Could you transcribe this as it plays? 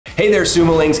Hey there,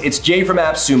 Sumolings, it's Jay from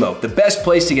AppSumo, the best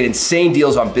place to get insane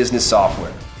deals on business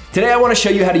software. Today I want to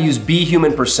show you how to use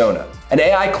BHuman Persona, an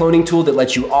AI cloning tool that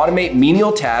lets you automate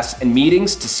menial tasks and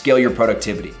meetings to scale your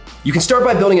productivity. You can start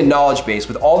by building a knowledge base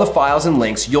with all the files and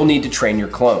links you'll need to train your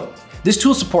clone. This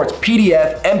tool supports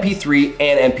PDF, MP3,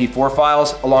 and MP4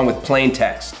 files, along with plain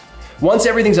text. Once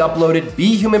everything's uploaded,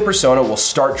 BHuman Persona will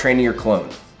start training your clone.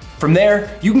 From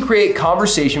there, you can create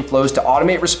conversation flows to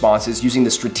automate responses using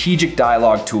the strategic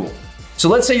dialogue tool. So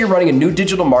let's say you're running a new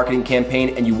digital marketing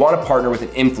campaign and you want to partner with an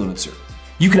influencer.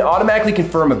 You can automatically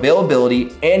confirm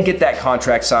availability and get that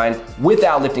contract signed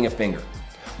without lifting a finger.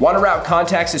 Want to route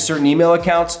contacts to certain email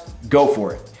accounts? Go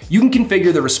for it. You can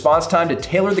configure the response time to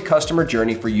tailor the customer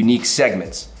journey for unique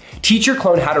segments. Teach your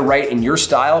clone how to write in your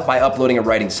style by uploading a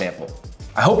writing sample.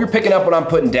 I hope you're picking up what I'm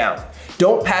putting down.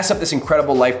 Don't pass up this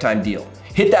incredible lifetime deal.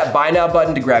 Hit that buy now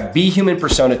button to grab BHuman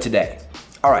Persona today.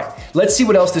 All right, let's see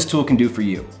what else this tool can do for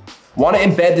you. Want to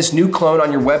embed this new clone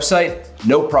on your website?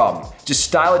 No problem. Just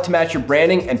style it to match your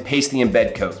branding and paste the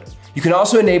embed code. You can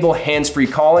also enable hands-free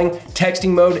calling, texting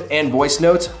mode, and voice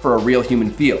notes for a real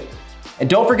human feel. And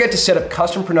don't forget to set up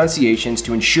custom pronunciations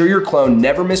to ensure your clone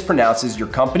never mispronounces your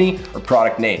company or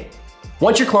product name.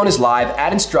 Once your clone is live,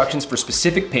 add instructions for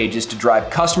specific pages to drive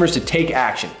customers to take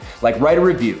action, like write a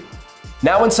review.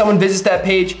 Now when someone visits that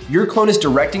page, your clone is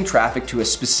directing traffic to a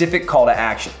specific call to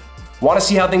action. Want to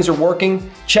see how things are working?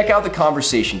 Check out the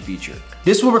conversation feature.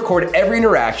 This will record every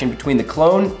interaction between the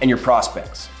clone and your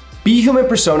prospects. BHuman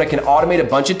Persona can automate a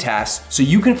bunch of tasks so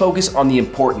you can focus on the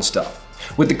important stuff.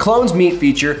 With the Clones Meet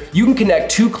feature, you can connect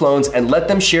two clones and let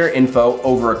them share info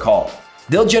over a call.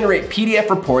 They'll generate PDF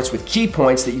reports with key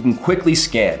points that you can quickly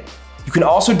scan. You can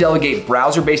also delegate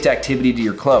browser-based activity to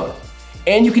your clone.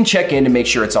 And you can check in to make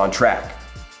sure it's on track.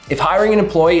 If hiring an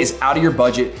employee is out of your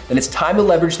budget, then it's time to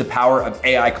leverage the power of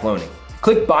AI cloning.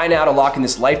 Click Buy Now to lock in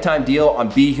this lifetime deal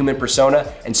on BHuman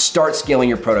Persona and start scaling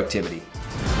your productivity.